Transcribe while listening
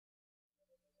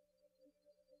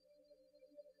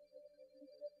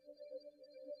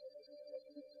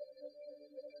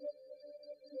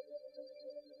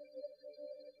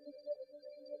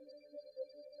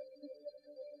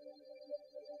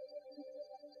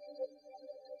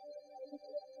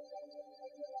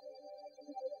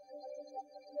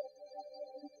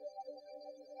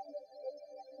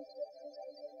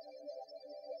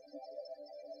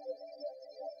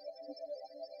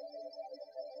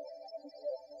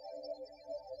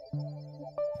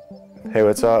Hey,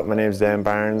 what's up? My name's Dan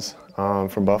Barnes. I'm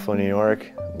from Buffalo, New York,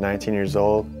 19 years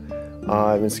old.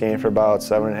 I've been skating for about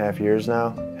 7.5 years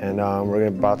now, and we're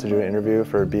about to do an interview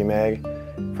for B-Mag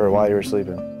for While You Were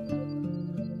Sleeping.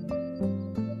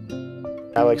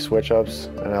 I like switch-ups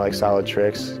and I like solid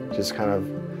tricks, just kind of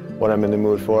what I'm in the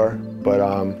mood for, but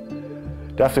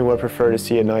definitely would prefer to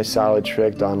see a nice solid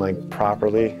trick done like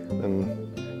properly and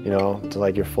to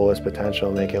like your fullest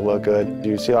potential, make it look good.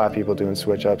 You see a lot of people doing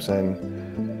switch-ups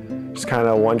and just kind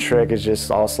of one trick is just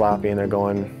all sloppy and they're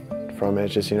going from it.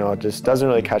 Just, it just doesn't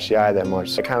really catch the eye that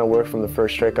much. So I kind of work from the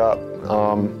first trick up.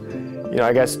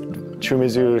 I guess true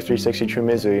Mizu, 360 true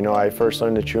Mizu, I first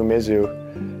learned the true Mizu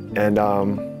and I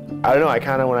don't know, I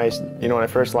kind of, when I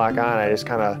first lock on, I just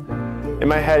kind of, in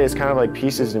my head it's kind of like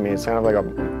pieces to me. It's kind of like a,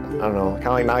 I don't know, kind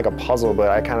of like not like a puzzle, but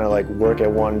I kind of like work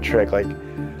at one trick. Like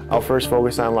I'll first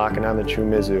focus on locking on the true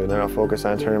Mizu, and then I'll focus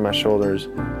on turning my shoulders,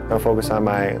 and I'll focus on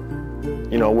my,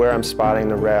 where I'm spotting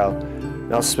the rail.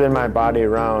 And I'll spin my body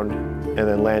around and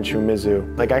then land true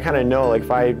Mizu. Like I kind of know, like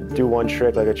if I do one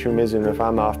trick like a true Mizu, and if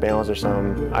I'm off balance or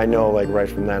something, I know like right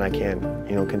from then I can't,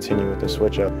 continue with the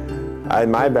switch up.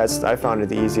 My best, I found it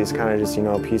the easiest, kind of just,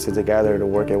 piece it together to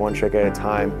work at one trick at a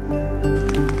time.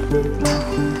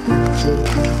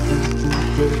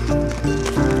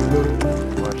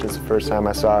 It's the first time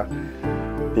I saw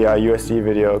the USD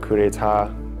video, Coup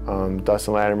d'etat,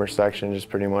 Dustin Latimer section just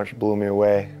pretty much blew me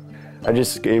away.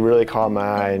 It really caught my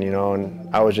eye, and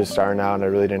I was just starting out and I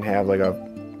really didn't have like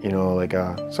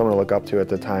someone to look up to at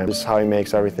the time. Just how he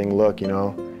makes everything look,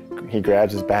 he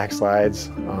grabs his backslides,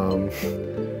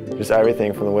 just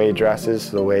everything from the way he dresses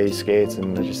to the way he skates,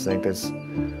 and I just think that's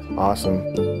awesome.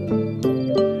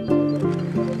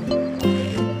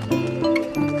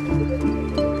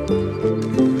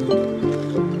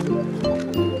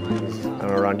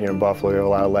 Around here in Buffalo, we have a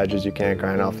lot of ledges you can't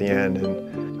grind off the end,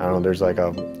 and I don't know, there's like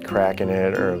a crack in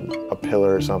it or a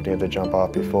pillar or something you have to jump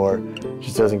off before. It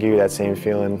just doesn't give you that same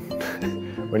feeling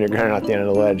when you're grinding off the end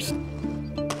of the ledge.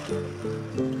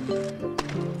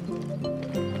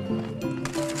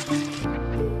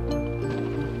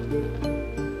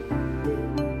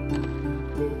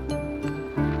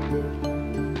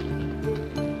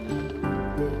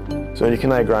 So you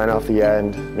can like grind off the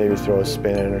end, maybe throw a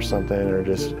spin in or something, or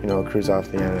just cruise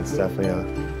off the end. It's definitely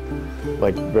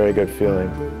a very good feeling.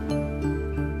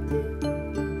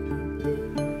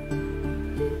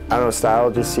 I don't know,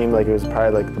 style just seemed like it was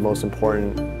probably like the most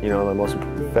important,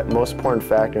 the most important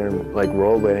factor in like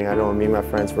rollerblading. I know when me and my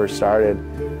friends first started,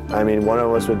 I mean, one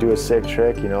of us would do a sick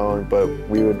trick, but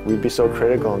we'd be so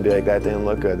critical and be like, that didn't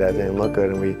look good, that didn't look good,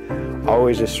 and we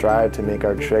always just strive to make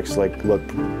our tricks like look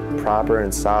proper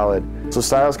and solid. So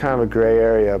style is kind of a gray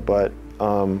area, but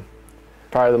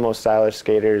probably the most stylish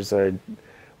skaters are,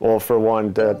 well, for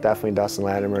one, definitely Dustin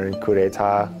Latimer and Coup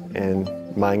d'etat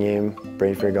and Mind Game,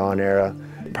 Brainfear Gone era.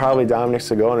 Probably Dominic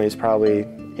Sagona. He's probably,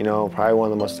 probably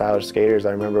one of the most stylish skaters.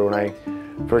 I remember when I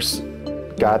first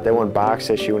got that one box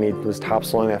issue when he was top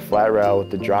slowing that flat rail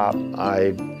with the drop.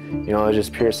 It was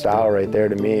just pure style right there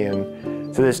to me.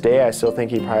 And to this day, I still think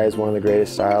he probably is one of the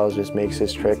greatest styles. Just makes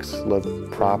his tricks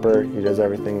look proper. He does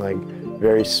everything like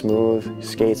very smooth. He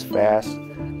skates fast.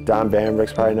 Don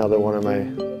Bambrick's probably another one of my,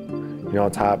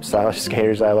 top stylish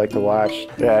skaters I like to watch.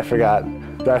 Yeah, I forgot.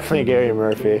 Definitely Gary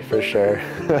Murphy for sure.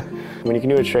 When you can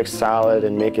do a trick solid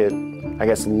and make it, I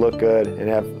guess, look good and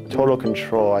have total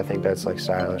control, I think that's like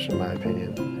stylish in my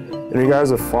opinion. In regards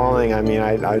to falling, I mean,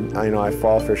 I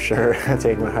fall for sure. I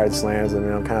take my hard slams. I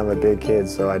mean, I'm kind of a big kid,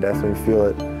 so I definitely feel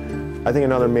it. I think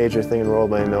another major thing in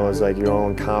rollerblading though is like your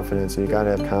own confidence. You gotta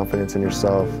have confidence in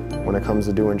yourself when it comes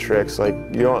to doing tricks. Like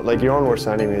your own worst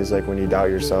enemy is like when you doubt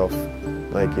yourself.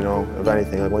 Like, of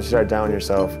anything. Like once you start doubting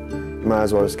yourself, you might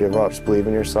as well just give up. Just believe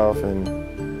in yourself and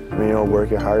work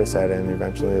your hardest at it, and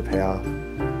eventually it'll pay off.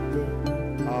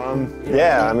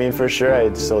 Yeah, I mean, for sure,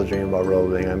 I still dream about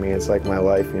rollerblading. I mean, it's like my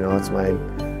life, it's my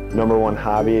 #1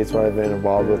 hobby. It's what I've been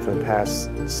involved with for the past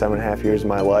 7.5 years of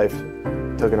my life.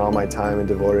 Taken all my time and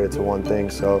devoted it to one thing.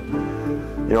 So,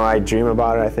 I dream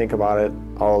about it. I think about it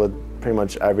pretty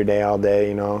much every day, all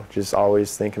day. Just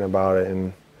always thinking about it,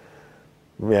 and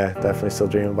yeah, definitely still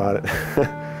dream about it.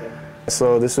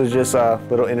 So this was just a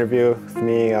little interview with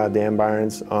me, Dan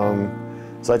Barnes.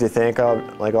 I'd like to thank all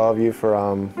of you for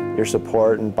your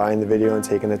support and buying the video and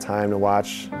taking the time to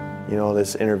watch,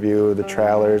 this interview, the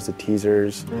trailers, the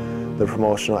teasers, the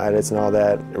promotional edits and all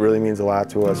that. It really means a lot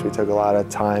to us. We took a lot of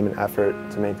time and effort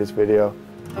to make this video.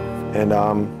 And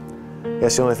I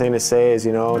guess the only thing to say is,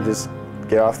 just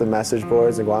get off the message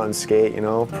boards and go out and skate,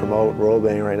 promote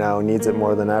rollerblading right now. It needs it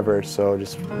more than ever. So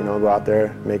just, go out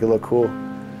there, make it look cool.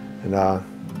 And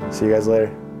see you guys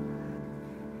later.